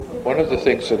One of the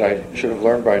things that I should have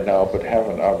learned by now, but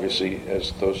haven't obviously,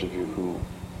 as those of you who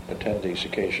attend these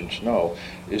occasions know,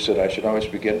 is that I should always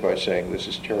begin by saying this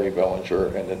is Terry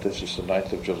Bellinger and that this is the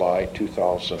 9th of July,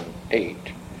 2008.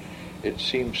 It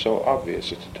seems so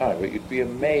obvious at the time, but you'd be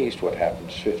amazed what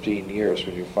happens 15 years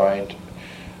when you find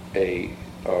a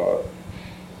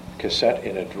cassette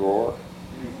in a drawer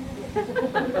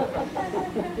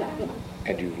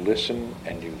and you listen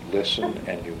and you listen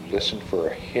and you listen for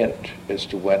a hint as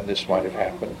to when this might have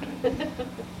happened.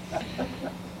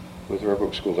 With Rare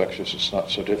Book School lectures, it's not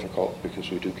so difficult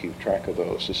because we do keep track of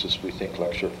those. This is, we think,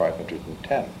 lecture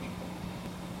 510.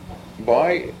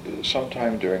 By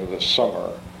sometime during the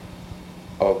summer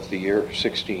of the year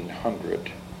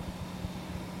 1600,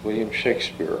 William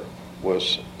Shakespeare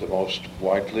was the most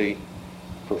widely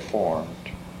performed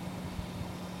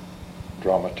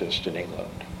dramatist in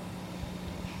England,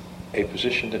 a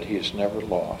position that he has never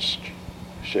lost.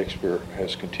 Shakespeare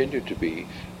has continued to be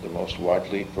the most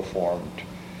widely performed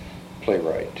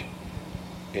playwright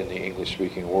in the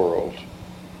English-speaking world,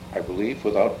 I believe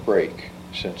without break,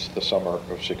 since the summer of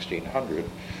 1600,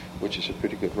 which is a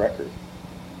pretty good record.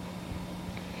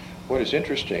 What is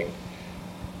interesting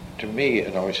to me,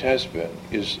 and always has been,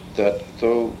 is that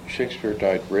though Shakespeare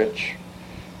died rich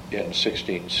in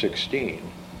 1616,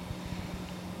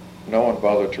 no one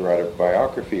bothered to write a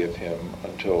biography of him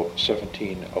until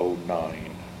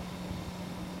 1709,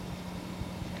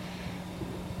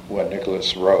 when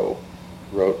Nicholas Rowe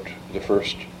wrote the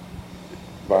first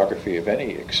biography of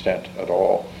any extent at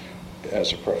all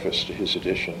as a preface to his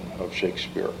edition of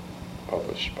Shakespeare,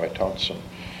 published by Tonson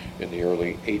in the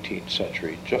early 18th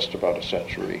century, just about a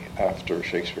century after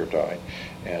Shakespeare died,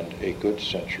 and a good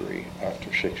century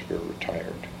after Shakespeare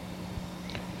retired.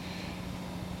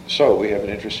 So we have an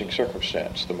interesting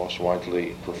circumstance. The most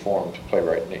widely performed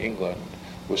playwright in England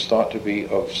was thought to be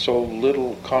of so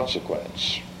little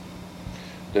consequence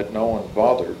that no one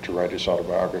bothered to write his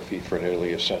autobiography for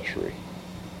nearly a century.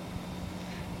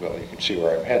 Well, you can see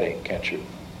where I'm heading, can't you?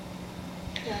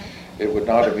 Yeah. It would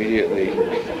not immediately...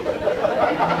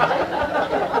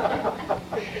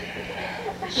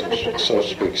 so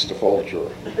speaks the Folger.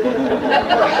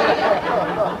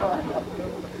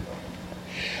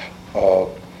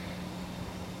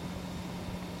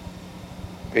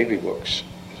 Baby books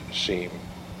seem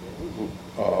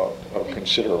of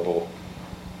considerable,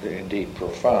 indeed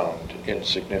profound,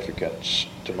 insignificance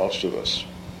to most of us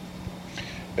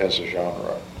as a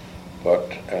genre.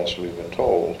 But as we've been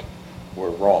told,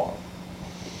 we're wrong.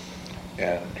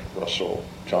 And Russell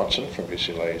Johnson from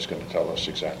UCLA is going to tell us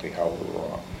exactly how we're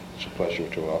wrong. It's a pleasure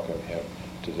to welcome him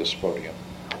to this podium.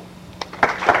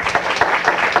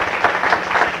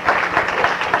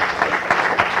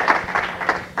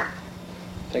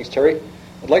 Thanks, Terry.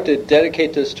 I'd like to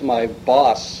dedicate this to my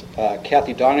boss,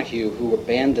 Kathy Donahue, who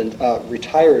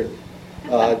retired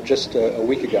just a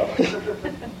week ago.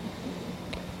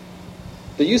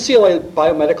 The UCLA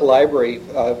Biomedical Library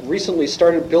recently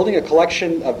started building a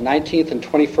collection of 19th and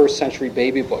 21st century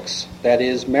baby books. That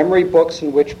is, memory books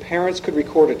in which parents could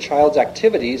record a child's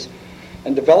activities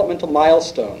and developmental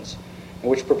milestones, and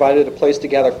which provided a place to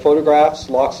gather photographs,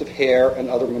 locks of hair, and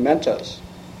other mementos.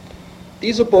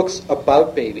 These are books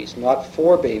about babies, not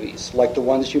for babies, like the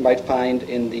ones you might find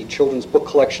in the children's book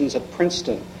collections at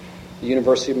Princeton, the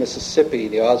University of Mississippi,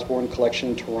 the Osborne Collection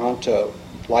in Toronto,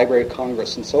 Library of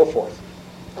Congress, and so forth.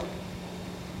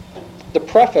 The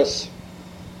preface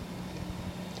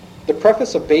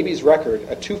of Baby's Record,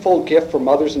 a twofold gift for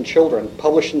mothers and children,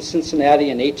 published in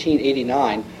Cincinnati in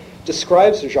 1889,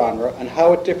 describes the genre and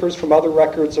how it differs from other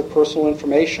records of personal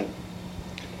information.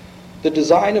 The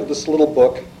design of this little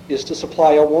book is to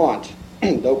supply a want,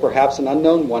 though perhaps an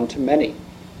unknown one to many.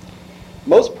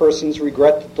 Most persons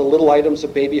regret that the little items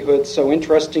of babyhood, so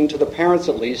interesting to the parents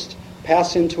at least,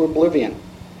 pass into oblivion.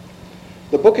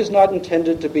 The book is not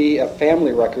intended to be a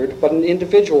family record, but an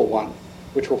individual one,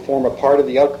 which will form a part of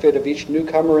the outfit of each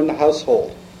newcomer in the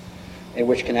household, and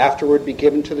which can afterward be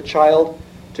given to the child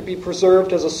to be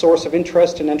preserved as a source of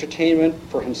interest and entertainment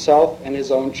for himself and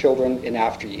his own children in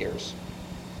after years.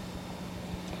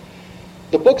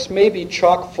 The books may be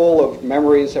chock full of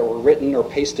memories that were written or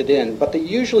pasted in, but they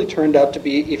usually turned out to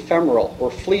be ephemeral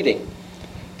or fleeting.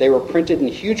 They were printed in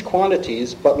huge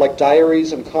quantities, but like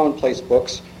diaries and commonplace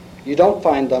books, you don't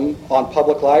find them on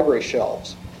public library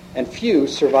shelves, and few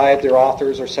survive their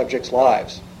authors' or subjects'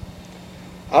 lives.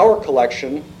 Our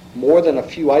collection, more than a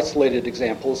few isolated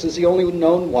examples, is the only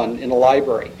known one in a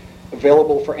library,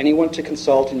 available for anyone to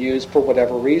consult and use for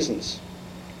whatever reasons.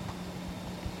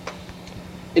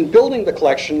 In building the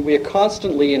collection, we are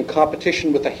constantly in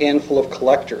competition with a handful of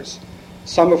collectors,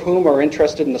 some of whom are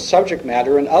interested in the subject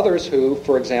matter, and others who,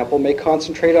 for example, may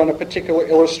concentrate on a particular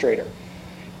illustrator.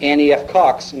 Annie F.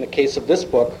 Cox, in the case of this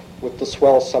book, with the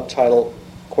swell subtitle,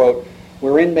 quote,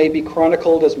 "Wherein may be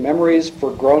chronicled as memories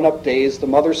for grown-up days the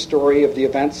mother's story of the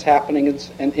events, happenings,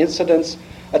 and incidents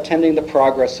attending the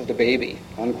progress of the baby,"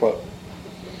 unquote.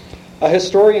 A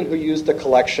historian who used the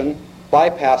collection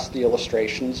bypassed the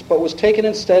illustrations, but was taken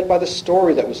instead by the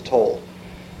story that was told.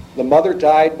 The mother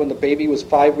died when the baby was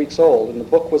 5 weeks old, and the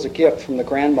book was a gift from the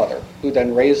grandmother, who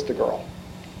then raised the girl.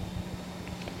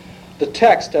 The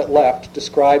text at left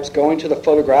describes going to the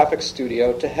photographic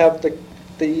studio to have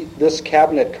this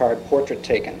cabinet card portrait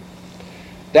taken.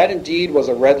 That indeed was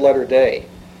a red-letter day.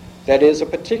 That is, a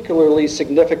particularly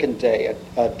significant day,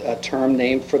 a term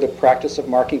named for the practice of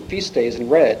marking feast days in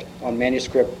red on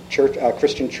manuscript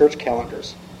Christian church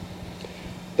calendars.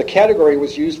 The category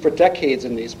was used for decades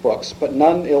in these books, but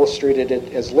none illustrated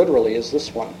it as literally as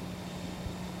this one.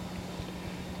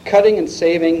 Cutting and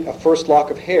saving a first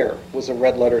lock of hair was a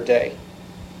red-letter day,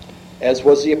 as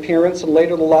was the appearance and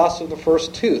later the loss of the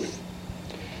first tooth.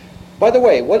 By the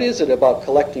way, what is it about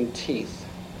collecting teeth?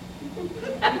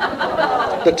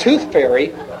 The tooth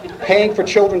fairy, paying for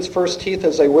children's first teeth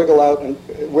as they wiggle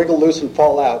loose and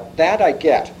fall out, that I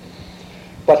get.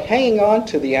 But hanging on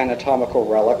to the anatomical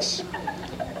relics,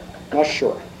 not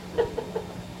sure.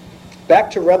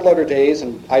 Back to red letter days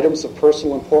and items of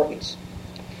personal importance.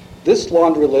 This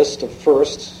laundry list of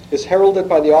firsts is heralded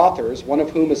by the authors, one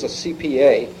of whom is a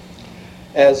CPA,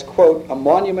 as, quote, "a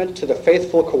monument to the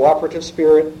faithful cooperative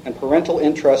spirit and parental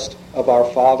interest of our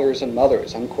fathers and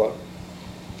mothers," unquote.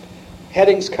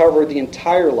 Headings cover the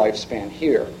entire lifespan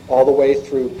here, all the way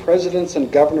through presidents and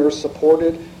governors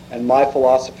supported and my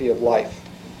philosophy of life.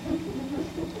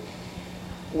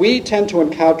 We tend to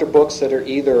encounter books that are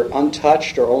either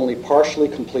untouched or only partially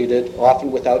completed,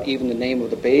 often without even the name of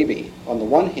the baby, on the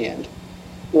one hand,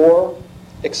 or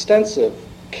extensive,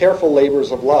 careful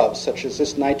labors of love, such as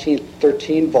this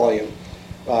 1913 volume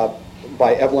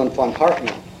by Evelyn von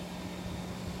Hartmann.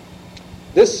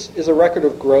 This is a record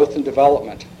of growth and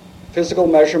development. Physical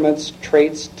measurements,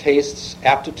 traits, tastes,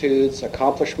 aptitudes,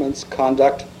 accomplishments,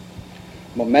 conduct,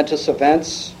 momentous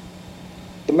events,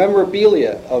 the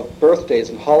memorabilia of birthdays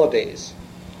and holidays,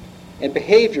 and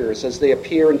behaviors as they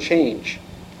appear and change.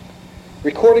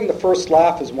 Recording the first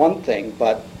laugh is one thing,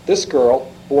 but this girl,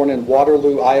 born in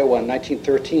Waterloo, Iowa in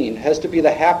 1913, has to be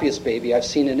the happiest baby I've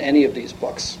seen in any of these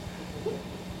books.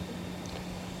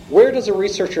 Where does a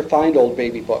researcher find old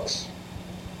baby books?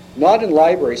 Not in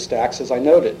library stacks, as I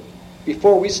noted.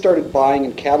 Before we started buying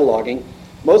and cataloging,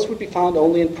 most would be found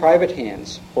only in private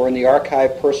hands or in the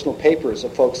archived personal papers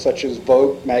of folks such as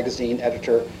Vogue magazine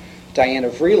editor Diana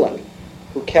Vreeland,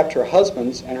 who kept her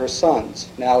husband's and her son's,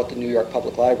 now at the New York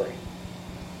Public Library.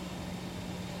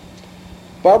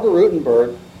 Barbara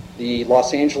Rutenberg, the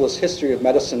Los Angeles History of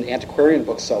Medicine antiquarian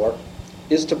bookseller,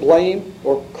 is to blame,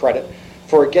 or credit,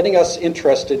 for getting us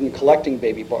interested in collecting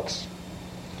baby books.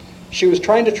 She was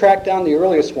trying to track down the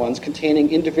earliest ones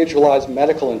containing individualized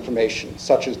medical information,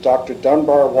 such as Dr.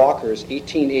 Dunbar Walker's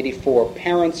 1884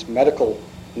 Parents' Medical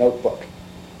Notebook,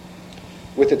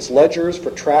 with its ledgers for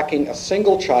tracking a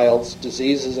single child's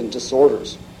diseases and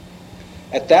disorders.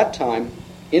 At that time,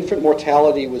 infant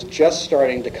mortality was just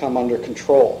starting to come under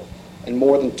control, and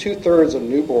more than 2/3 of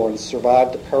newborns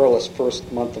survived the perilous first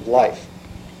month of life.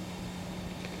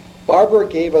 Barbara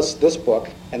gave us this book,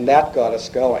 and that got us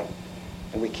going.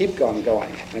 And we keep going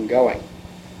and going,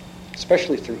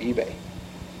 especially through eBay.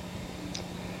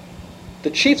 The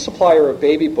chief supplier of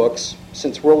baby books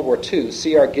since World War II,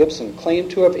 C.R. Gibson,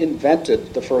 claimed to have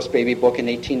invented the first baby book in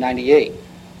 1898,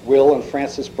 Will and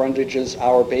Frances Brundage's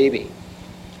Our Baby.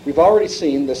 We've already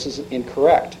seen this is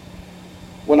incorrect.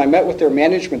 When I met with their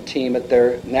management team at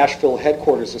their Nashville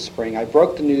headquarters this spring, I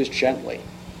broke the news gently.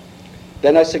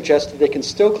 Then I suggested they can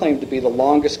still claim to be the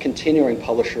longest continuing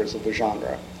publishers of the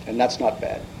genre, and that's not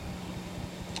bad.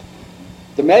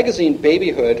 The magazine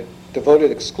Babyhood,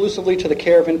 devoted exclusively to the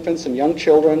care of infants and young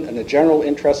children and the general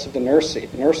interests of the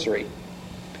nursery,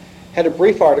 had a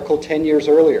brief article 10 years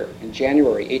earlier, in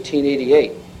January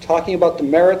 1888, talking about the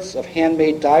merits of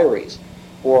handmade diaries,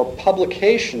 or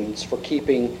publications for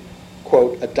keeping,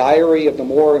 quote, a diary of the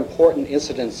more important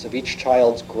incidents of each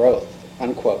child's growth,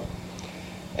 unquote.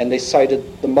 And they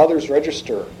cited the Mother's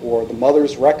Register or the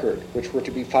Mother's Record, which were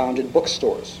to be found in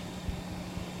bookstores.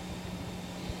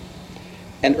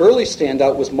 An early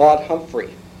standout was Maud Humphrey,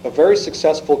 a very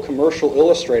successful commercial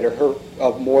illustrator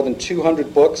of more than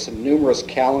 200 books and numerous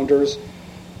calendars,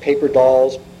 paper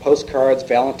dolls, postcards,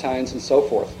 valentines, and so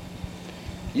forth.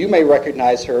 You may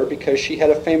recognize her because she had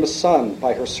a famous son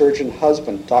by her surgeon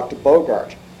husband, Dr.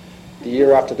 Bogart, the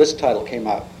year after this title came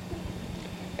out.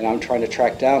 And I'm trying to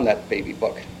track down that baby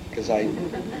book because I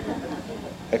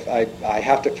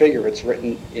have to figure it's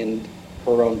written in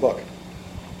her own book.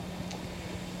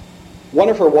 One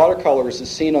of her watercolors is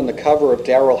seen on the cover of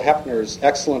Darrell Hefner's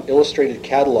excellent illustrated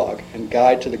catalog and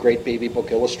guide to the great baby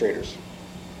book illustrators.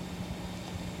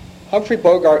 Humphrey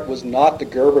Bogart was not the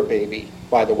Gerber baby,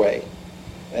 by the way,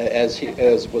 as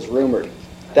was rumored.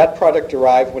 That product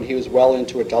arrived when he was well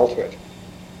into adulthood.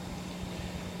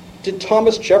 Did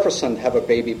Thomas Jefferson have a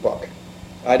baby book?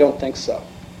 I don't think so.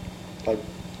 I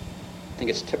think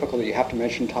it's typical that you have to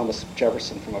mention Thomas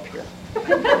Jefferson from up here.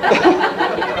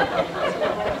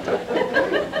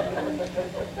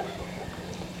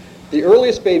 The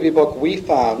earliest baby book we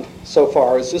found so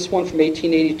far is this one from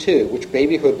 1882, which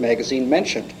Babyhood magazine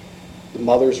mentioned, The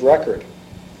Mother's Record.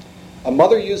 A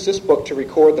mother used this book to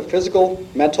record the physical,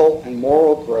 mental, and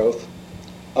moral growth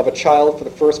of a child for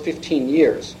the first 15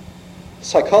 years.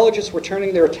 Psychologists were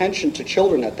turning their attention to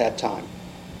children at that time,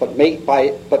 but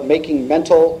making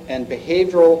mental and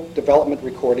behavioral development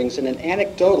recordings in an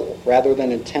anecdotal rather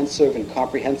than intensive and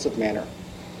comprehensive manner.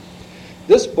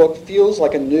 This book feels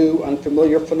like a new,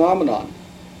 unfamiliar phenomenon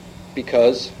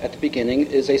because, at the beginning,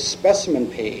 is a specimen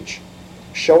page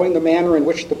showing the manner in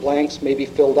which the blanks may be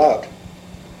filled out.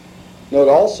 Note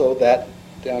also that,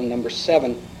 down number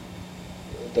 7,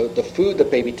 the food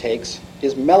that baby takes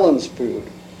is Mellon's Food,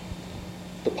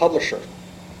 the publisher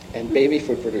and baby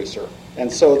food producer.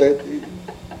 And so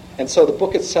the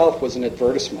book itself was an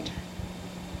advertisement.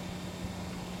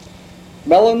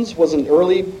 Mellon's was an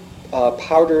early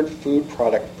powdered food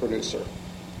product producer.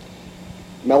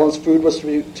 Mellon's Food was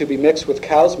to be mixed with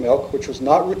cow's milk, which was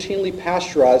not routinely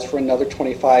pasteurized for another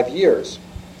 25 years.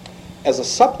 As a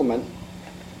supplement,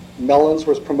 Mellon's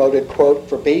was promoted, quote,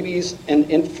 for babies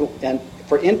and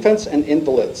for infants and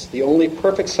invalids, the only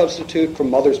perfect substitute for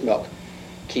mother's milk,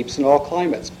 keeps in all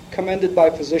climates, commended by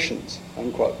physicians,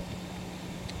 unquote.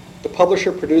 The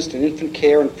publisher produced an infant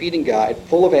care and feeding guide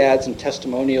full of ads and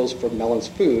testimonials for Mellon's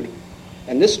Food,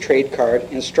 and this trade card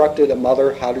instructed a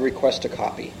mother how to request a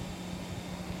copy.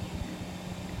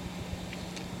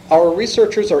 Our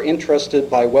researchers are interested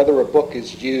by whether a book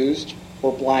is used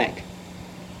or blank,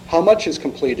 how much is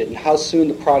completed, and how soon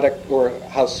the project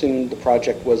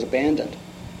was abandoned.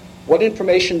 What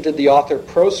information did the author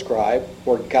proscribe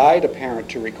or guide a parent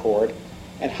to record,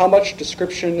 and how much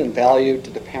description and value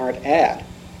did the parent add?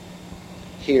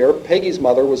 Here, Peggy's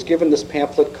mother was given this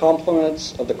pamphlet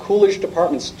compliments of the Coolidge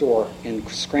department store in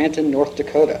Scranton, North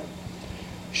Dakota.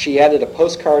 She added a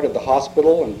postcard of the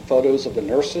hospital and photos of the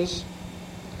nurses,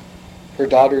 her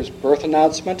daughter's birth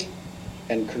announcement,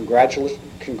 and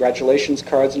congratulations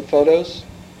cards and photos.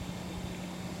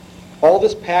 All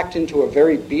this packed into a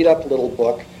very beat-up little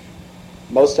book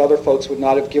most other folks would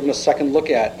not have given a second look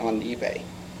at on eBay,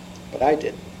 but I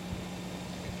did.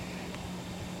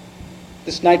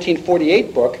 This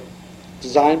 1948 book,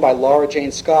 designed by Laura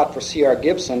Jane Scott for C.R.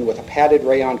 Gibson with a padded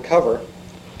rayon cover,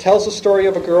 tells the story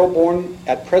of a girl born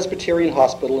at Presbyterian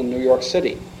Hospital in New York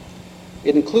City.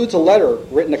 It includes a letter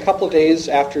written a couple of days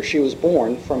after she was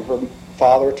born from her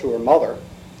father to her mother,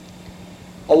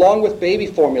 along with baby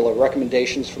formula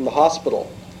recommendations from the hospital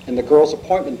and the girl's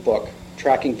appointment book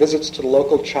tracking visits to the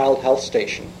local child health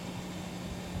station.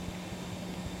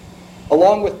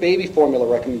 Along with baby formula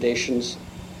recommendations,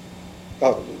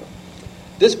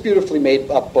 this beautifully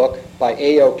made-up book by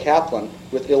A.O. Kaplan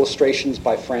with illustrations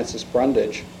by Francis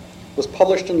Brundage was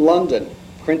published in London,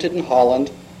 printed in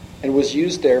Holland, and was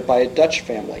used there by a Dutch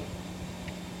family.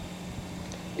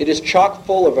 It is chock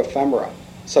full of ephemera,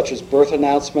 such as birth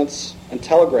announcements and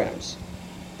telegrams.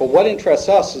 But what interests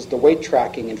us is the weight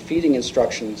tracking and feeding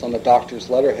instructions on the doctor's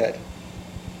letterhead.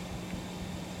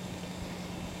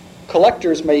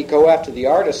 Collectors may go after the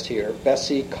artist here,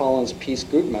 Bessie Collins Peace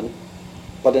Goodman,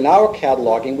 but in our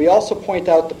cataloging we also point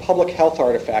out the public health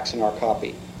artifacts in our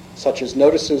copy, such as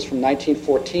notices from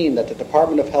 1914 that the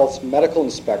Department of Health's medical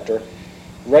inspector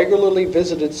regularly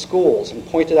visited schools and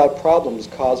pointed out problems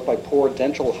caused by poor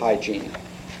dental hygiene,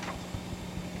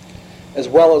 as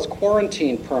well as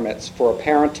quarantine permits for a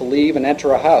parent to leave and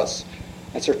enter a house,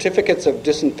 and certificates of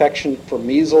disinfection for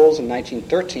measles in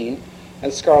 1913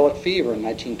 and scarlet fever in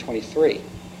 1923.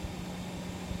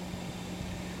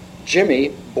 Jimmy,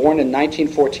 born in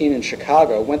 1914 in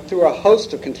Chicago, went through a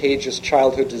host of contagious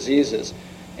childhood diseases,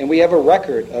 and we have a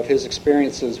record of his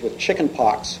experiences with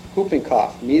chickenpox, whooping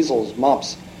cough, measles,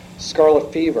 mumps,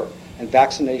 scarlet fever, and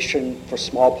vaccination for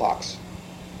smallpox.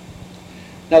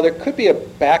 Now, there could be a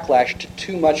backlash to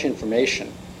too much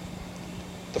information.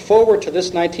 The foreword to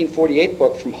this 1948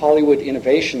 book from Hollywood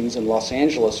Innovations in Los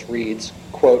Angeles reads,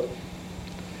 quote,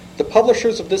 The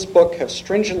publishers of this book have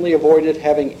stringently avoided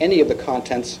having any of the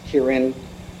contents herein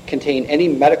contain any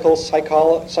medical,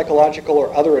 psychological,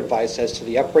 or other advice as to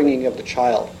the upbringing of the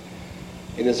child.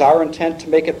 It is our intent to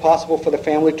make it possible for the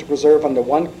family to preserve under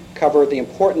one cover the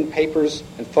important papers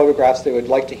and photographs they would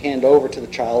like to hand over to the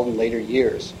child in later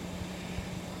years.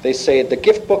 They say the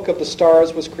gift book of the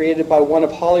stars was created by one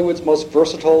of Hollywood's most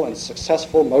versatile and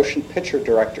successful motion picture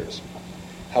directors.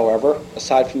 However,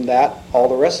 aside from that, all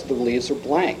the rest of the leaves are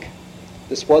blank.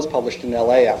 This was published in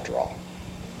LA after all.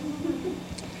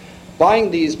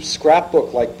 Buying these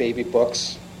scrapbook-like baby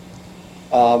books,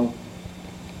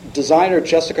 designer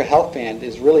Jessica Helfand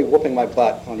is really whooping my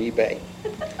butt on eBay.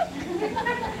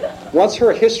 Once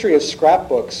her history of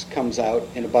scrapbooks comes out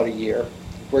in about a year,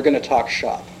 we're going to talk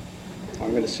shop.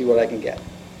 I'm going to see what I can get.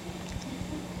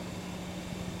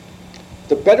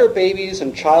 The Better Babies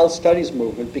and Child Studies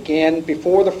movement began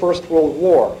before the First World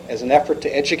War as an effort to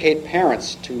educate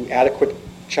parents to adequate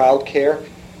child care,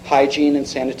 hygiene, and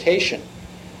sanitation.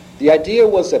 The idea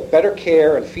was that better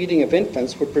care and feeding of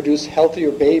infants would produce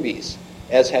healthier babies,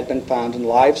 as had been found in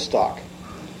livestock.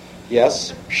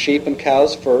 Yes, sheep and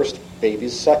cows first,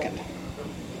 babies second.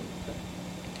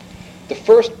 The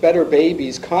first Better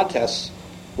Babies contests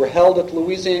were held at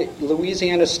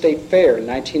Louisiana State Fair in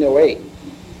 1908,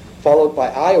 followed by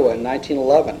Iowa in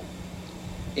 1911.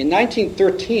 In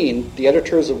 1913, the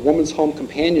editors of Woman's Home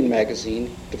Companion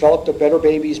magazine developed a Better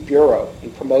Babies Bureau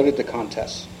and promoted the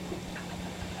contests.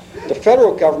 The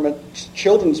federal government's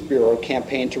Children's Bureau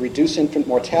campaign to reduce infant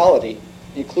mortality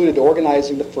included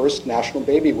organizing the first National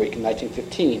Baby Week in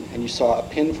 1915, and you saw a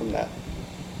pin from that.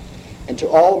 And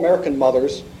all American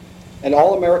mothers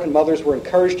were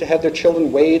encouraged to have their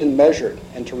children weighed and measured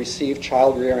and to receive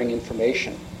child-rearing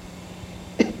information.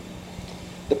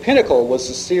 The pinnacle was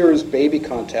the Sears Baby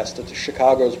Contest at the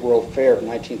Chicago's World Fair in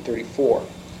 1934.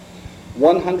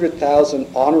 100,000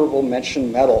 honorable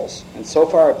mention medals, and so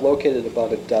far I've located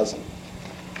about a dozen.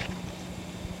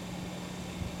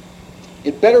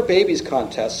 In Better Babies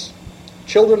contests,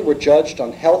 children were judged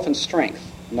on health and strength,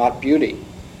 not beauty.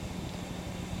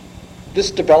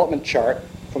 This development chart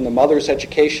from the Mother's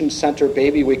Education Center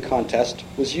Baby Week contest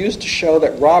was used to show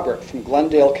that Robert from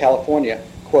Glendale, California,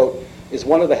 quote, is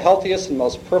one of the healthiest and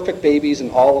most perfect babies in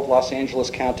all of Los Angeles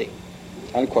County,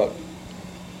 unquote.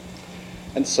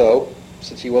 And so,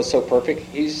 since he was so perfect,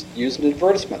 he's used in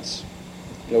advertisements.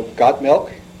 Got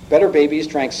milk? Better Babies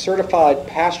drank certified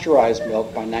pasteurized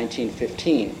milk by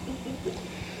 1915.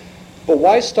 But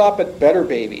why stop at Better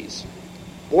Babies?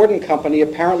 Ford and Company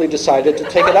apparently decided to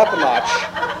take it up a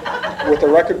notch with a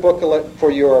record book for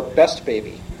your best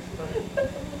baby.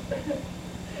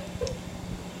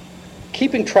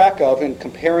 Keeping track of and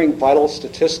comparing vital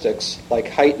statistics like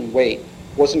height and weight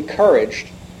was encouraged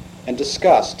and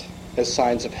discussed as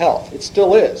signs of health. It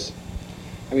still is.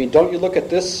 I mean, don't you look at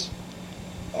this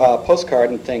postcard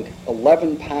and think,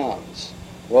 11 pounds.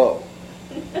 Whoa.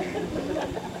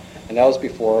 And that was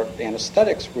before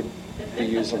anesthetics would be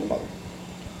used on the mother.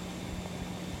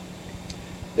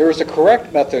 There is a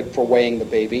correct method for weighing the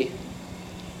baby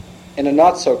and a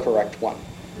not-so-correct one.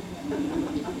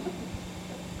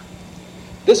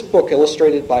 This book,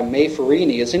 illustrated by May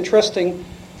Farini, is interesting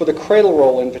for the cradle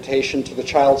roll invitation to the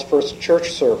child's first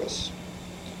church service.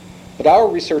 But our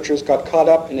researchers got caught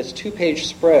up in its 2-page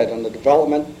spread on the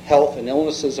development, health, and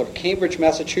illnesses of a Cambridge,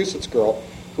 Massachusetts girl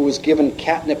who was given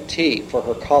catnip tea for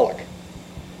her colic.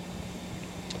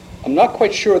 I'm not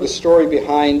quite sure the story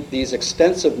behind these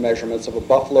extensive measurements of a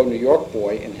Buffalo, New York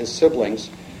boy and his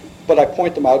siblings, but I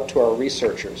point them out to our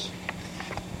researchers.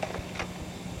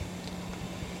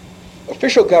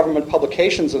 Official government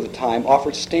publications of the time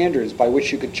offered standards by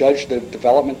which you could judge the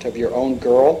development of your own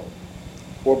girl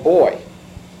or boy.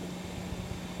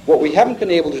 What we haven't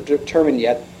been able to determine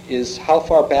yet is how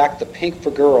far back the pink for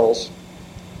girls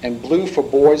and blue for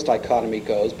boys dichotomy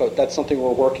goes, but that's something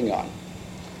we're working on.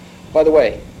 By the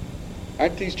way,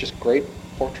 aren't these just great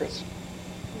portraits?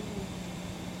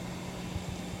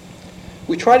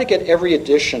 We try to get every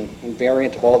edition and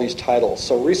variant of all these titles,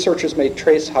 so researchers may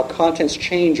trace how contents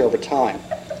change over time.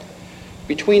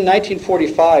 Between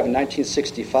 1945 and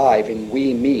 1965, in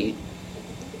We, Me,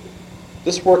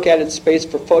 this work added space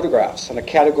for photographs and a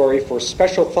category for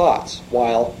special thoughts,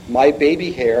 while My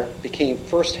Baby Hair became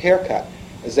First Haircut,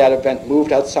 as that event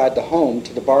moved outside the home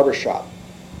to the barber shop.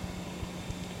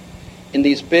 In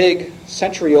these big,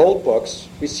 century-old books,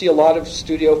 we see a lot of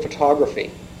studio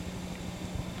photography.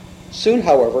 Soon,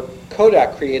 however,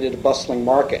 Kodak created a bustling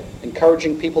market,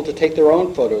 encouraging people to take their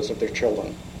own photos of their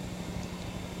children.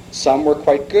 Some were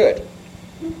quite good,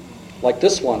 like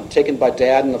this one, taken by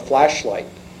Dad in a flashlight,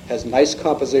 has nice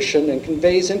composition, and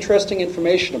conveys interesting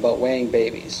information about weighing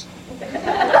babies.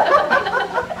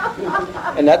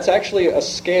 And that's actually a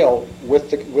scale with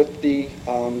the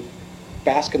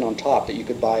basket on top that you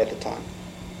could buy at the time.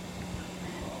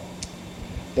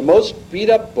 The most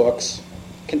beat-up books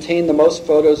contain the most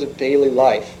photos of daily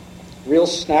life, real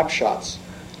snapshots.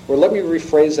 Or let me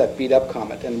rephrase that beat-up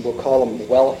comment, and we'll call them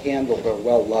well-handled or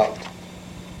well-loved.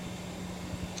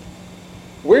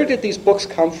 Where did these books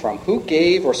come from? Who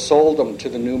gave or sold them to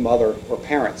the new mother or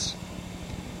parents?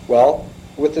 Well,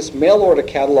 with this mail-order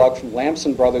catalog from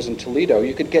Lamson Brothers in Toledo,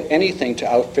 you could get anything to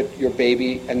outfit your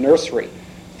baby and nursery,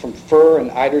 from fur and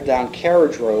eider-down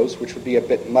carriage rows, which would be a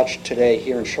bit much today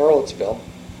here in Charlottesville,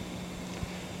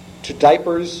 to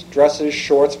diapers, dresses,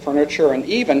 shorts, furniture, and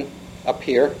even, up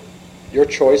here, your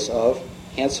choice of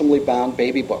handsomely bound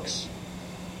baby books.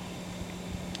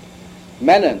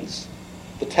 Menons,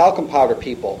 the talcum powder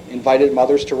people, invited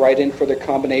mothers to write in for their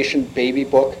combination baby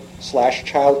book /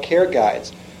 child care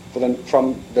guides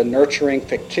from the nurturing,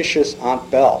 fictitious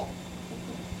Aunt Belle.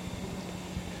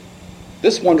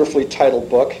 This wonderfully titled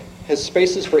book has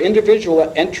spaces for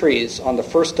individual entries on the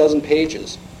first dozen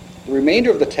pages. The remainder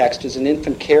of the text is an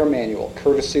infant care manual,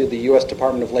 courtesy of the U.S.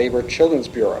 Department of Labor Children's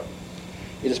Bureau.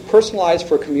 It is personalized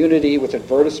for a community with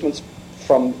advertisements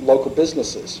from local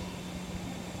businesses.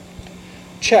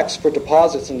 Checks for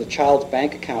deposits in the child's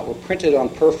bank account were printed on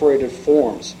perforated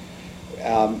forms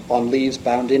on leaves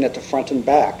bound in at the front and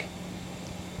back.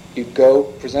 You'd go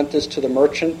present this to the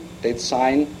merchant, they'd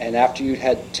sign, and after you'd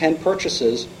had 10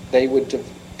 purchases, they would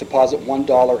deposit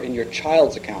 $1 in your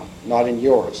child's account, not in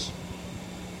yours.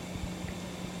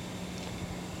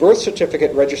 Birth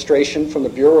certificate registration from the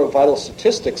Bureau of Vital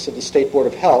Statistics of the State Board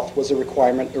of Health was a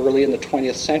requirement early in the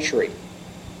 20th century.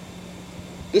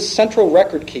 This central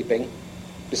record keeping,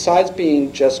 besides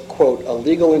being just, quote, a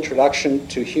legal introduction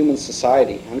to human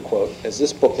society, unquote, as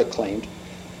this booklet claimed,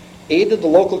 aided the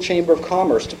local Chamber of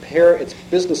Commerce to pair its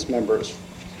business members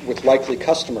with likely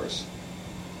customers.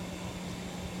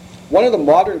 One of the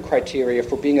modern criteria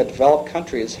for being a developed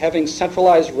country is having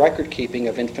centralized record keeping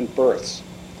of infant births.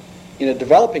 In a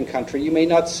developing country, you may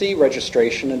not see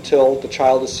registration until the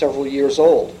child is several years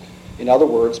old. In other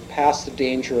words, past the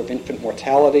danger of infant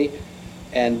mortality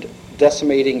and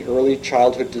decimating early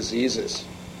childhood diseases.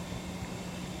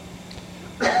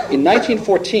 In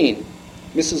 1914,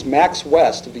 Mrs. Max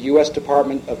West of the U.S.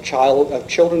 Department of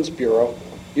Children's Bureau,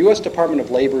 U.S. Department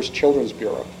of Labor's Children's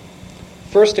Bureau,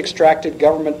 first extracted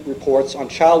government reports on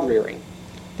child rearing.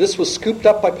 This was scooped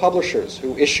up by publishers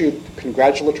who issued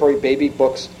congratulatory baby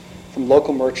books from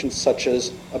local merchants such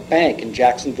as a bank in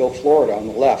Jacksonville, Florida on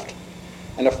the left,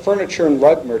 and a furniture and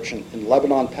rug merchant in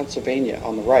Lebanon, Pennsylvania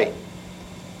on the right,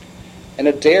 and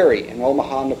a dairy in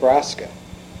Omaha, Nebraska.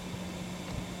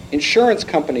 Insurance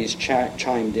companies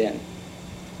chimed in,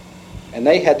 and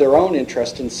they had their own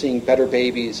interest in seeing better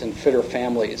babies and fitter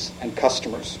families and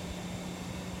customers.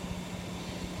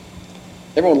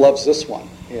 Everyone loves this one.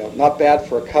 Not bad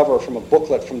for a cover from a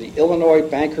booklet from the Illinois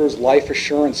Bankers Life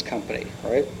Assurance Company,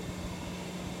 right?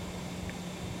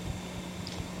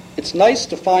 It's nice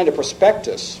to find a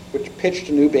prospectus which pitched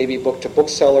a new baby book to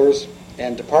booksellers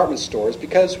and department stores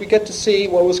because we get to see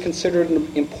what was considered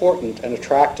important and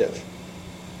attractive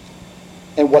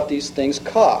and what these things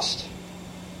cost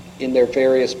in their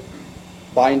various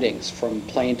bindings from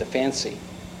plain to fancy.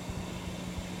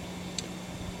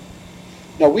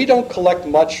 Now, we don't collect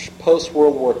much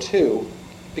post-World War II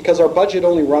because our budget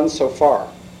only runs so far,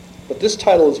 but this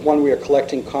title is one we are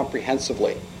collecting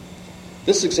comprehensively.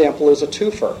 This example is a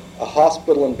twofer. A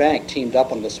hospital and bank teamed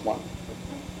up on this one.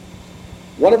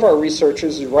 One of our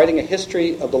researchers is writing a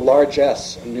history of the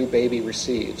largesse a new baby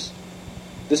receives.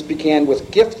 This began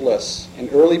with gift lists in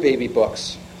early baby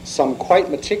books, some quite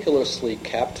meticulously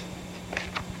kept.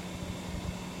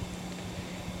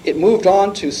 It moved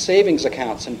on to savings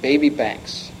accounts and baby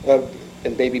banks,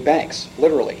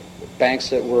 literally, banks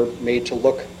that were made to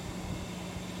look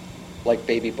like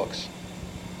baby books.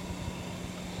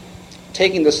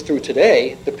 Taking this through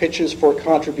today, the pitches for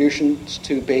contributions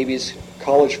to baby's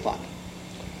college fund.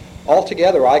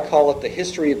 Altogether, I call it the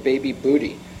history of baby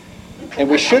booty, and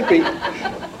we should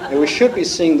be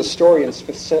seeing the story in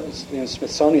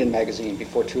Smithsonian Magazine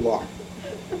before too long.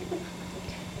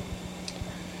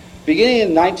 Beginning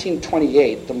in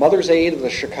 1928, the Mother's Aid of the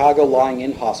Chicago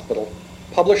Lying-In Hospital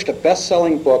published a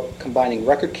best-selling book combining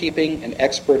record-keeping and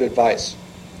expert advice.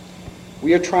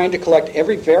 We are trying to collect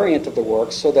every variant of the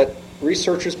work so that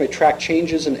researchers may track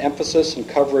changes in emphasis and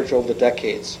coverage over the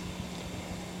decades.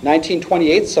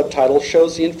 1928's subtitle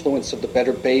shows the influence of the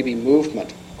Better Baby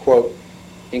movement, quote,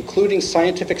 including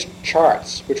scientific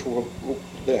charts which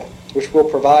which will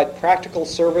provide practical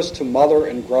service to mother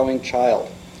and growing child,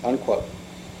 unquote.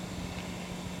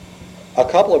 A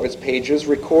couple of its pages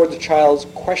record the child's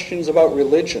questions about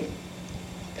religion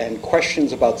and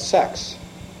questions about sex.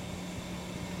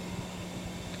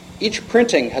 Each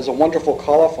printing has a wonderful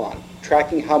colophon,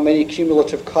 tracking how many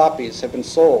cumulative copies have been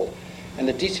sold and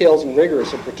the details and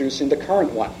rigors of producing the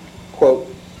current one. Quote,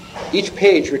 each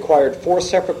page required 4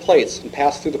 separate plates and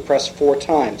passed through the press 4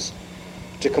 times.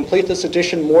 To complete this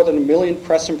edition, more than 1 million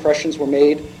press impressions were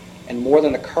made and more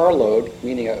than a carload,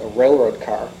 meaning a railroad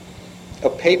car,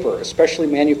 of paper, especially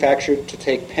manufactured to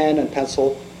take pen and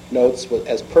pencil notes with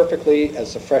as perfectly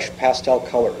as the fresh pastel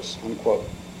colors, unquote.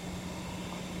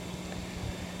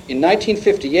 In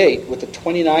 1958, with the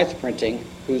 29th printing,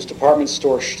 whose department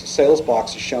store sales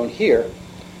box is shown here,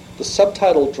 the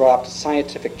subtitle dropped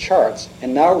Scientific Charts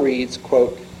and now reads,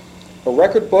 quote, a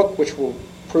record book which will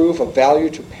prove of value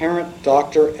to parent,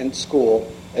 doctor, and school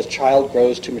as child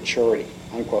grows to maturity,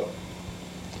 unquote.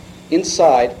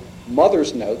 Inside,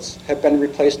 mother's notes have been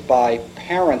replaced by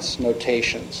parents'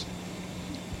 notations.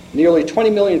 Nearly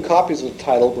 20 million copies of the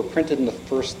title were printed in the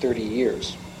first 30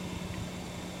 years.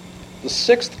 The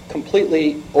 6th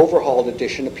completely overhauled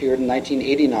edition appeared in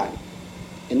 1989.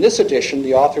 In this edition,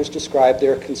 the authors described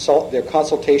their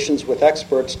consultations with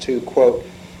experts to, quote,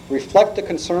 reflect the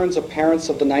concerns of parents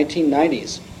of the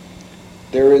 1990s.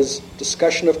 There is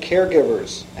discussion of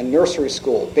caregivers and nursery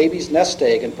school, baby's nest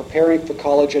egg, and preparing for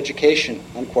college education,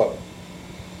 unquote.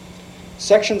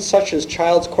 Sections such as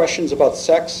child's questions about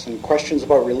sex and questions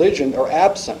about religion are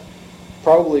absent,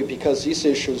 probably because these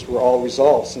issues were all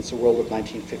resolved since the world of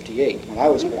 1958, when I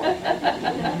was born.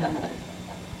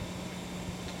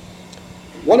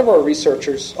 All of our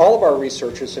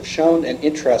researchers have shown an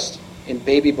interest in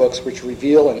baby books which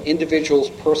reveal an individual's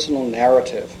personal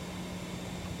narrative.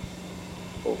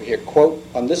 Over here, quote,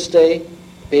 on this day,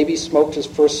 baby smoked his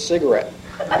first cigarette.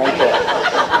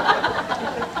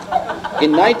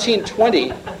 In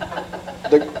 1920,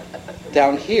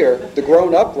 down here, the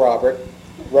grown-up Robert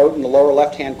wrote in the lower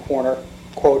left-hand corner,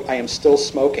 quote, I am still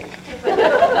smoking.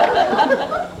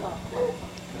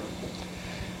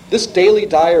 This daily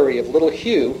diary of little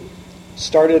Hugh,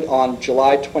 started on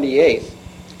July 28th,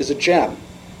 is a gem.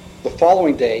 The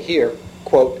following day, here,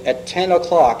 quote, at 10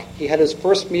 o'clock, he had his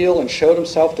first meal and showed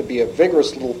himself to be a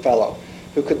vigorous little fellow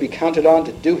who could be counted on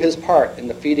to do his part in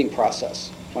the feeding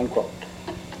process, unquote.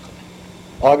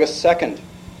 August 2nd,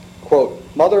 quote,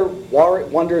 mother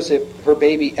wonders if her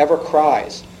baby ever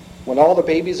cries. When all the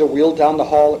babies are wheeled down the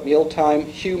hall at mealtime,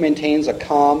 Hugh maintains a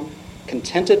calm,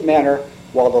 contented manner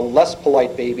while the less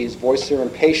polite babies voice their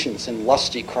impatience in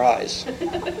lusty cries.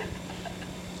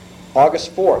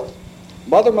 August 4th,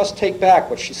 mother must take back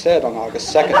what she said on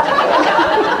August 2nd.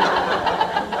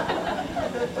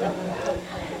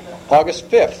 August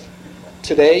 5th,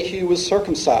 today Hugh was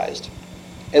circumcised.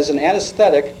 As an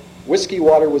anesthetic, whiskey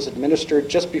water was administered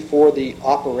just before the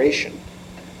operation.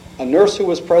 A nurse who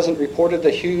was present reported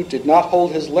that Hugh did not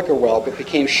hold his liquor well, but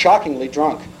became shockingly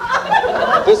drunk.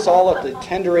 This all at the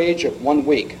tender age of 1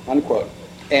 week, unquote,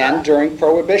 and during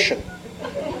Prohibition.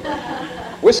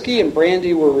 Whiskey and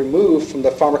brandy were removed from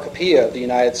the pharmacopoeia of the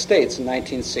United States in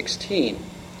 1916,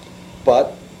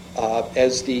 but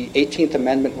as the 18th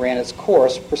Amendment ran its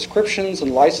course, prescriptions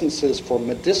and licenses for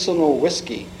medicinal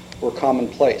whiskey were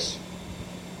commonplace.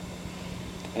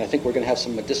 And I think we're going to have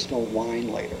some medicinal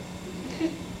wine later.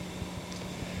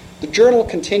 The journal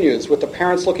continues with the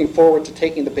parents looking forward to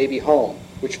taking the baby home,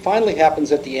 which finally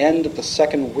happens at the end of the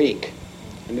 2nd week.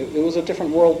 And it was a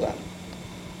different world then.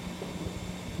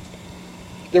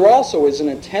 There also is an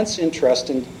intense interest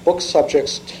in book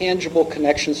subjects' tangible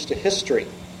connections to history.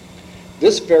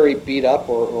 This very beat-up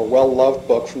or well-loved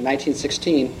book from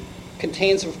 1916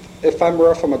 contains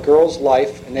ephemera from a girl's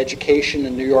life and education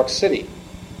in New York City.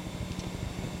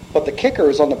 But the kicker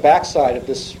is on the backside of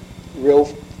this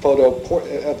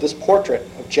this portrait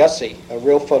of Jessie, a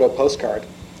real photo postcard,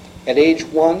 at age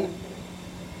 1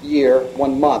 year,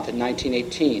 1 month in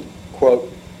 1918.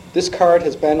 Quote, this card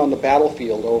has been on the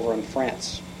battlefield over in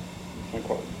France.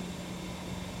 Unquote.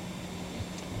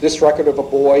 This record of a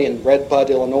boy in Red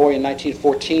Bud, Illinois in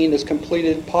 1914 is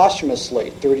completed posthumously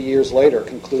 30 years later,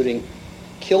 concluding,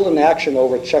 killed in action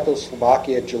over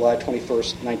Czechoslovakia, July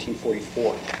 21st,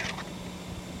 1944.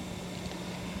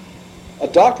 A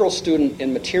doctoral student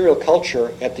in material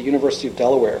culture at the University of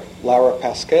Delaware, Laura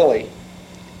Pascali,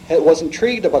 was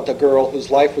intrigued about the girl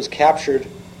whose life was captured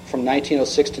from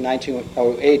 1906 to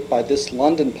 1908 by this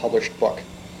London published book.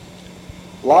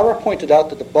 Laura pointed out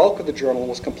that the bulk of the journal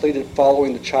was completed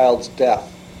following the child's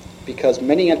death, because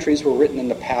many entries were written in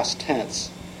the past tense.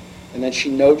 And then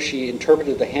she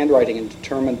interpreted the handwriting and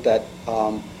determined that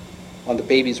on the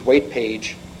baby's weight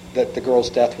page that the girl's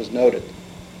death was noted.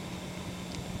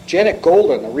 Janet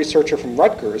Golden, a researcher from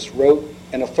Rutgers, wrote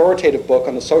an authoritative book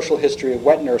on the social history of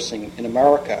wet nursing in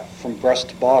America, From Breast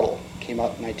to Bottle. It came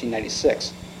out in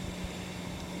 1996.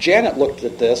 Janet looked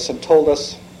at this and told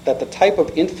us that the type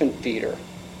of infant feeder,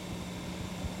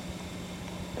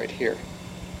 right here,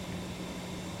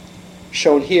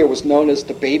 shown here, was known as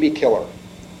the baby killer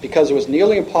because it was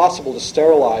nearly impossible to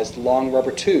sterilize the long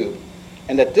rubber tube,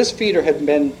 and that this feeder had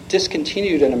been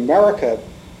discontinued in America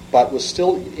but was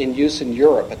still in use in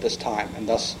Europe at this time and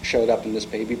thus showed up in this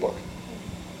baby book.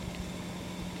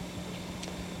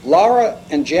 Laura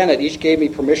and Janet each gave me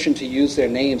permission to use their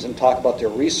names and talk about their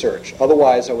research.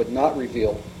 Otherwise, I would not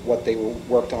reveal what they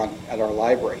worked on at our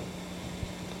library.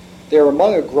 They are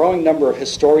among a growing number of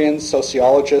historians,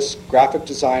 sociologists, graphic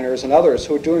designers, and others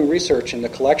who are doing research in the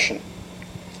collection.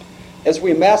 As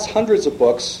we amass hundreds of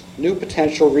books, new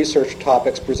potential research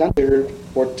topics presented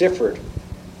or differed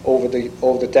over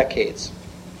the decades.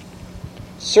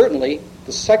 Certainly,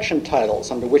 the section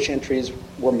titles under which entries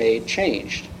were made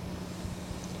changed.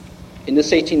 In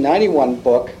this 1891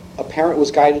 book, a parent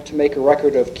was guided to make a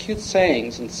record of cute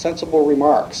sayings and sensible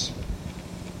remarks.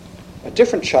 A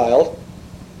different child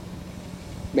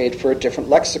made for a different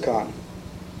lexicon.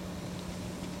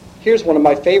 Here's one of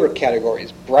my favorite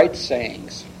categories, bright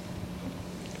sayings,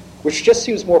 which just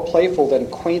seems more playful than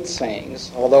quaint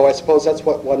sayings, although I suppose that's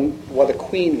what a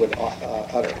queen would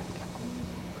utter.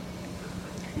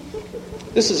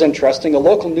 This is interesting. A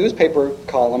local newspaper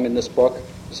column in this book,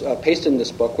 pasted in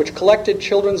this book, which collected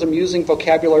children's amusing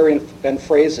vocabulary and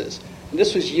phrases. And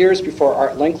this was years before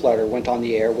Art Linkletter went on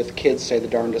the air with Kids Say the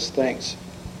Darndest Things.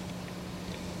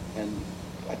 And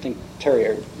I think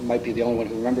Terry might be the only one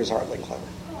who remembers Art Linkletter.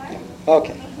 Yeah.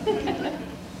 Okay.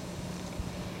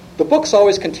 The books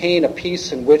always contain a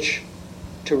place in which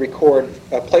to record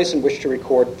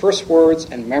first words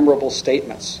and memorable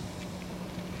statements.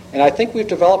 And I think we've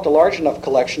developed a large enough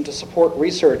collection to support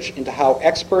research into how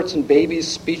experts in babies'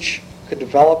 speech could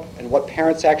develop and what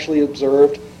parents actually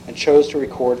observed and chose to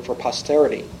record for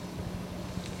posterity.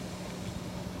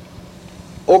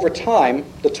 Over time,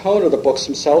 the tone of the books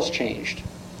themselves changed.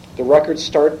 The records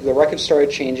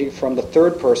started changing from the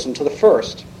third person to the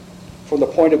first, from the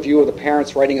point of view of the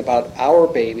parents writing about our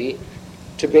baby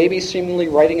to babies seemingly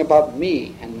writing about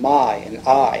me and my and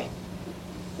I.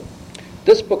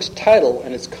 This book's title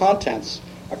and its contents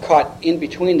are caught in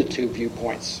between the two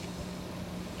viewpoints.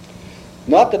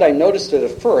 Not that I noticed it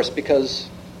at first, because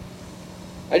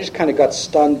I just kind of got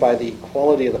stunned by the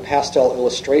quality of the pastel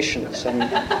illustrations and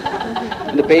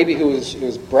the baby who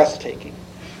was breathtaking.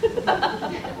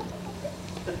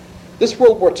 This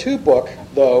World War II book,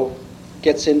 though,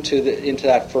 gets into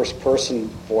that first-person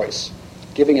voice,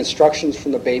 giving instructions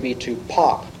from the baby to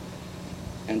Pop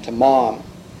and to Mom,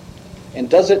 and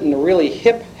does it in a really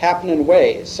hip, happening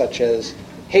way, such as,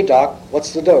 "Hey Doc,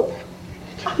 what's the dope?"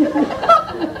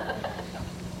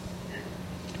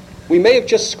 We may have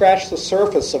just scratched the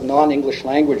surface of non-English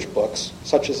language books,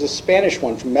 such as the Spanish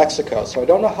one from Mexico, so I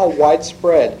don't know how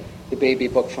widespread the baby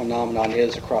book phenomenon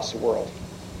is across the world.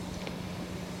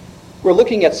 We're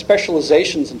looking at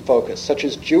specializations in focus, such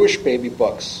as Jewish baby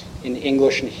books in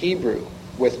English and Hebrew,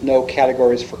 with no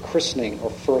categories for christening or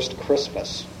first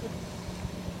Christmas.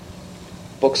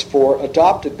 Books for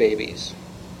adopted babies.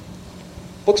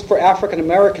 Books for African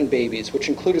American babies, which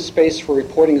include a space for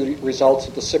reporting the results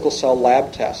of the sickle cell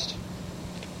lab test.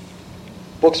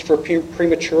 Books for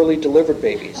prematurely delivered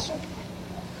babies.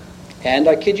 And,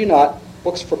 I kid you not,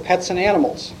 books for pets and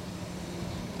animals.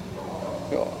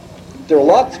 There are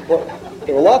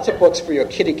lots of books for your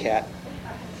kitty cat.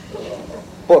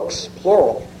 Books,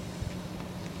 plural.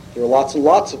 There are lots and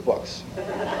lots of books.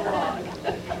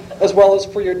 As well as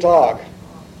for your dog.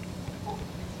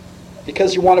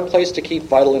 Because you want a place to keep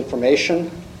vital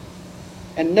information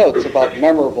and notes about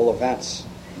memorable events.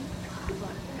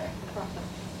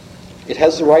 It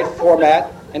has the right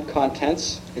format and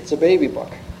contents. It's a baby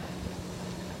book.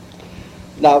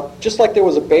 Now, just like there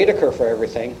was a Baedeker for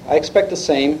everything, I expect the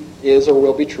same is or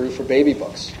will be true for baby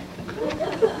books.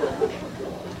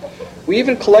 We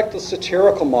even collect the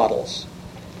satirical models,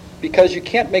 because you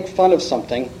can't make fun of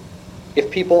something if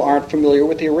people aren't familiar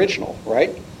with the original,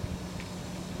 right?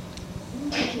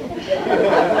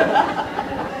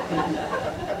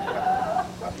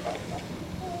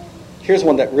 Here's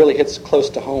one that really hits close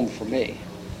to home for me.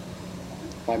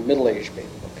 My middle-aged baby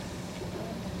book.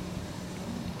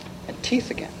 And teeth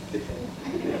again.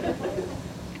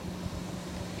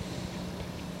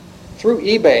 Through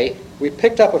eBay, We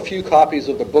picked up a few copies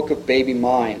of the Book of Baby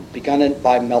Mine, begun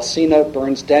by Melsina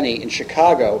Burns Denny in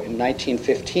Chicago in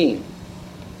 1915.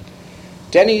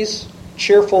 Denny's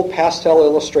cheerful pastel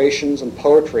illustrations and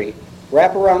poetry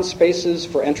wrap around spaces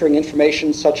for entering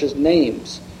information such as name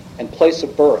and place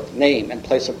of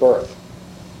birth,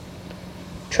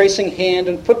 tracing hand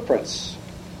and footprints,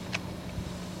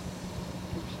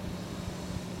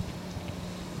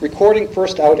 recording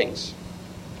first outings,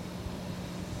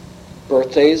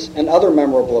 birthdays, and other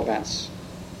memorable events.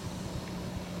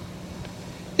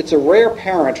 It's a rare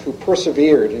parent who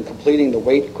persevered in completing the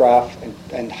weight graph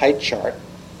and height chart.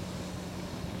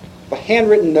 But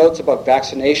handwritten notes about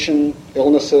vaccination,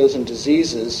 illnesses, and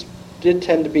diseases did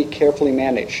tend to be carefully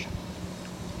managed.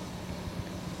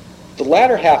 The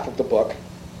latter half of the book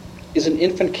is an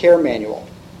infant care manual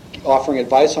offering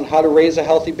advice on how to raise a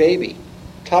healthy baby.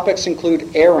 Topics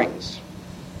include airings,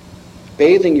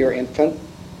 bathing your infant,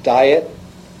 diet,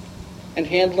 and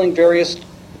handling various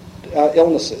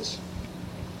illnesses.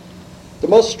 The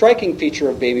most striking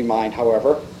feature of Baby Mine,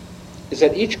 however, is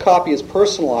that each copy is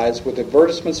personalized with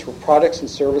advertisements for products and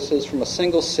services from a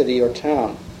single city or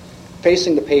town,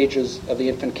 facing the pages of the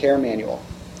infant care manual.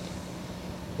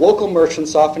 Local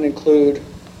merchants often include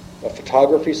a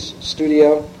photography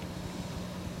studio,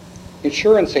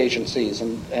 insurance agencies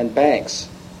and banks,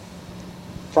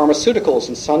 pharmaceuticals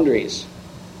and sundries,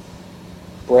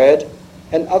 bread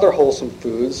and other wholesome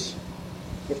foods,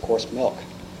 and of course milk.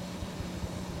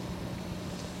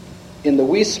 In the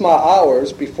wee sma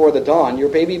hours before the dawn, your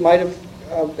baby might have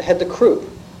had the croup.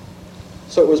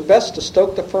 So it was best to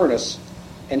stoke the furnace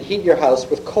and heat your house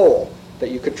with coal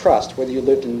that you could trust, whether you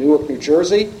lived in Newark, New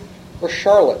Jersey, or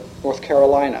Charlotte, North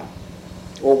Carolina,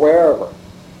 or wherever.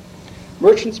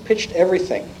 Merchants pitched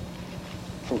everything,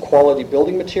 from quality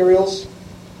building materials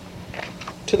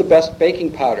to the best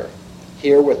baking powder,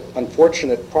 here with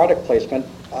unfortunate product placement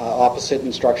opposite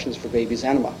instructions for baby's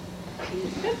enema.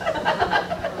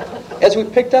 As we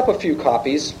picked up a few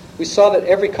copies, we saw that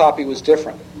every copy was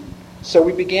different. So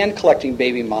we began collecting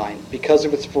Baby Mine because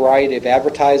of its variety of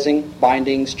advertising,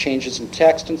 bindings, changes in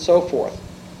text, and so forth.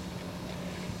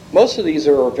 Most of these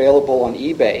are available on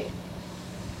eBay,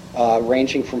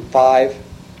 ranging from $5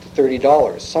 to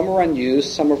 $30. Some are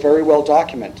unused, some are very well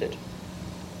documented.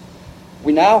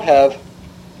 We now have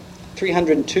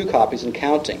 302 copies and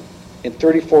counting, in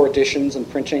 34 editions and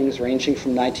printings ranging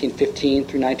from 1915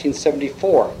 through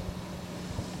 1974,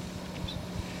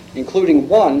 including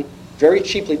one very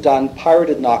cheaply done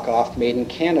pirated knockoff made in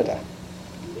Canada.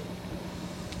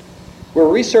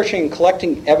 We're researching and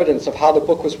collecting evidence of how the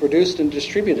book was produced and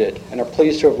distributed, and are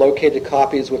pleased to have located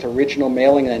copies with original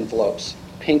mailing envelopes,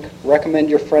 pink recommend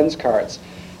your friends cards,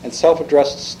 and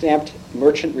self-addressed stamped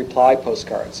merchant reply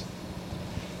postcards.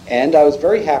 And I was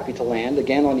very happy to land,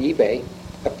 again on eBay,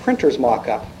 a printer's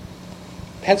mock-up,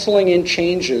 penciling in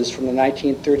changes from the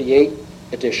 1938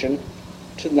 edition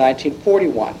to the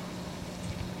 1941,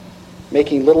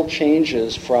 making little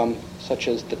changes from, such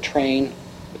as the train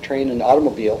and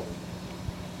automobile,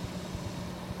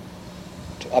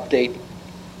 to update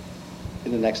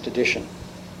in the next edition.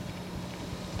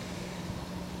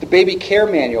 The Baby Care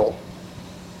Manual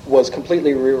was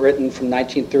completely rewritten from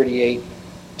 1938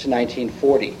 to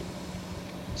 1940.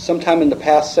 Sometime in the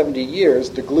past 70 years,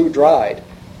 the glue dried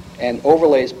and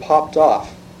overlays popped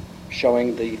off,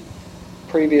 showing the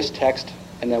previous text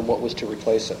and then what was to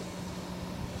replace it.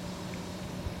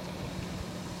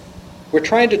 We're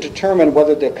trying to determine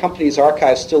whether the company's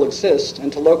archives still exist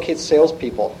and to locate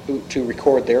salespeople to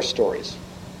record their stories.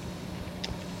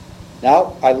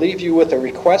 Now, I leave you with a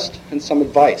request and some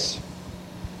advice.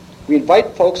 We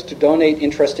invite folks to donate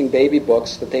interesting baby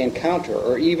books that they encounter,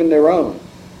 or even their own.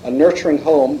 A nurturing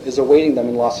home is awaiting them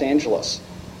in Los Angeles.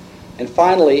 And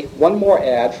finally, one more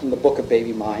ad from the Book of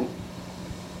Baby Mine.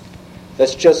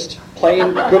 That's just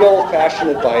plain, good old-fashioned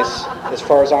advice as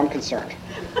far as I'm concerned.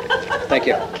 Thank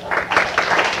you.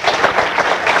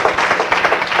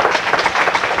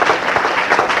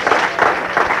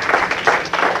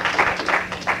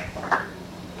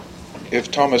 If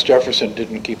Thomas Jefferson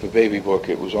didn't keep a baby book,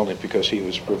 it was only because he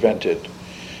was prevented.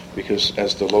 Because,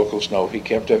 as the locals know, he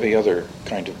kept every other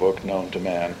kind of book known to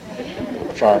man.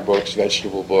 Farm books,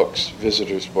 vegetable books,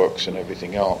 visitors' books, and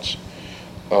everything else.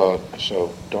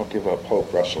 So don't give up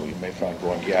hope, Russell. You may find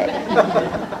one yet.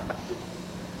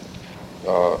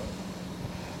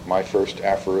 My first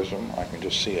aphorism, I can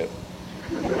just see it.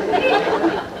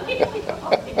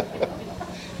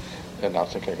 And I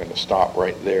think I'm going to stop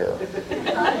right there.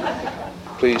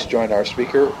 Please join our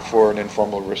speaker for an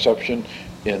informal reception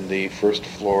in the first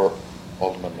floor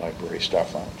Alderman Library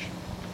Staff Lounge.